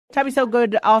Thabiso,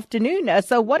 good afternoon.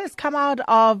 So what has come out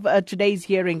of today's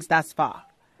hearings thus far?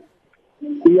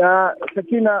 Yeah,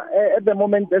 Sakina, at the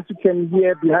moment, as you can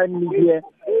hear behind me here,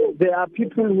 there are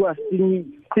people who are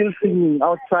still singing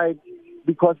outside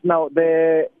because now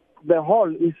the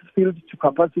hall is filled to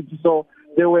capacity, so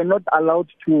they were not allowed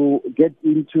to get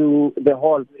into the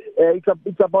hall.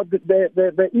 It's about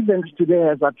the event today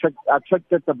has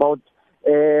attracted about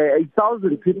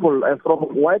 1,000 people from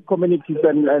white communities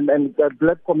and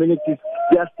black communities.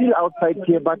 They are still outside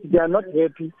here, but they are not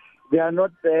happy. They are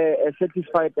not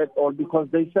satisfied at all because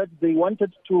they said they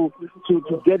wanted to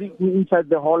get inside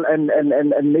the hall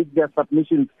and make their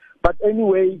submissions. But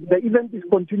anyway, the event is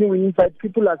continuing inside.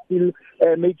 People are still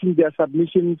making their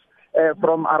submissions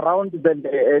from around the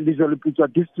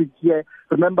Lizoliputwa district here.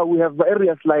 Remember, we have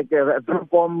areas like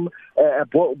Welkom,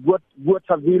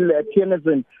 Waterville,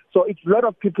 Tienezen. So it's a lot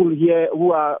of people here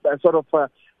who are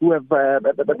who have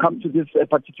come to this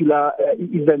particular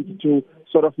event to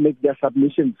sort of make their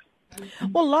submissions.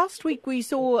 Well, last week we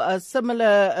saw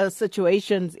similar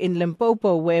situations in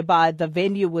Limpopo whereby the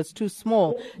venue was too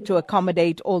small to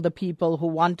accommodate all the people who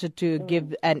wanted to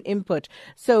give an input.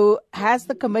 So has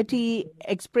the committee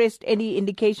expressed any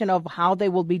indication of how they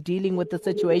will be dealing with the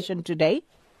situation today?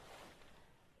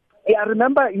 Yeah,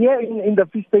 remember here in the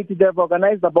Free State they have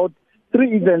organized about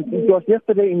 3 events. It was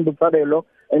yesterday in Bufarelo,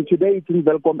 and today it's in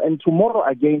Welkom, and tomorrow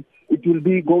again it will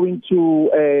be going to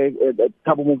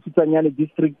Thabo Mofutanyane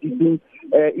district.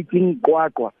 It's in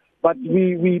Kwakwa. But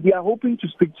we are hoping to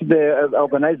speak to the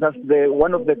organizers,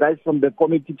 one of the guys from the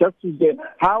committee, just to hear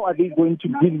how are they going to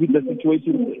deal with the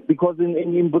situation. Because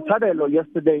in Bufarelo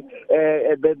yesterday,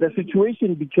 the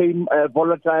situation became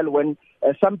volatile when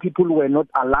some people were not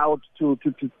allowed to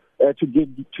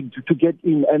get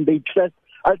in, and they clashed.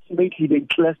 Ultimately, they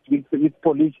clashed with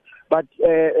police. But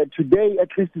today, at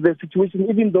least the situation,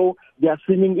 even though they are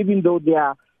singing, even though they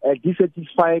are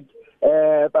dissatisfied,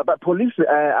 but police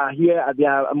are here. They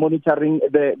are monitoring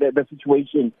the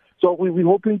situation. So we're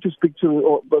hoping to speak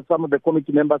to some of the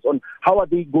committee members on how are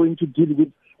they going to deal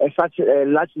with such a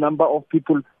large number of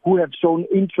people who have shown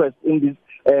interest in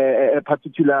this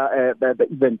particular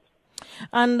event.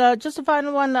 And just a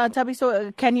final one,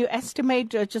 Thabiso, can you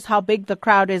estimate just how big the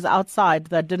crowd is outside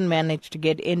that didn't manage to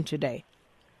get in today?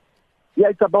 Yeah,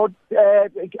 it's about,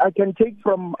 I can take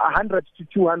from 100 to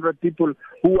 200 people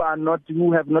who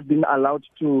have not been allowed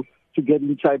to get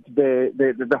inside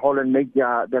the hall and make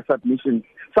their submissions.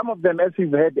 Some of them, as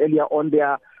we've heard earlier on, they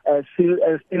are still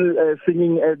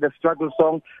singing the struggle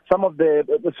song. Some of the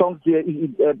songs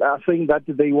are saying that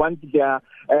they want their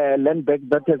land back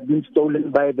that has been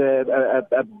stolen by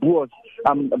the Boers,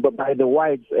 by the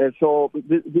whites. So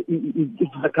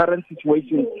it's the current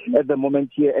situation at the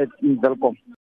moment here in Welkom.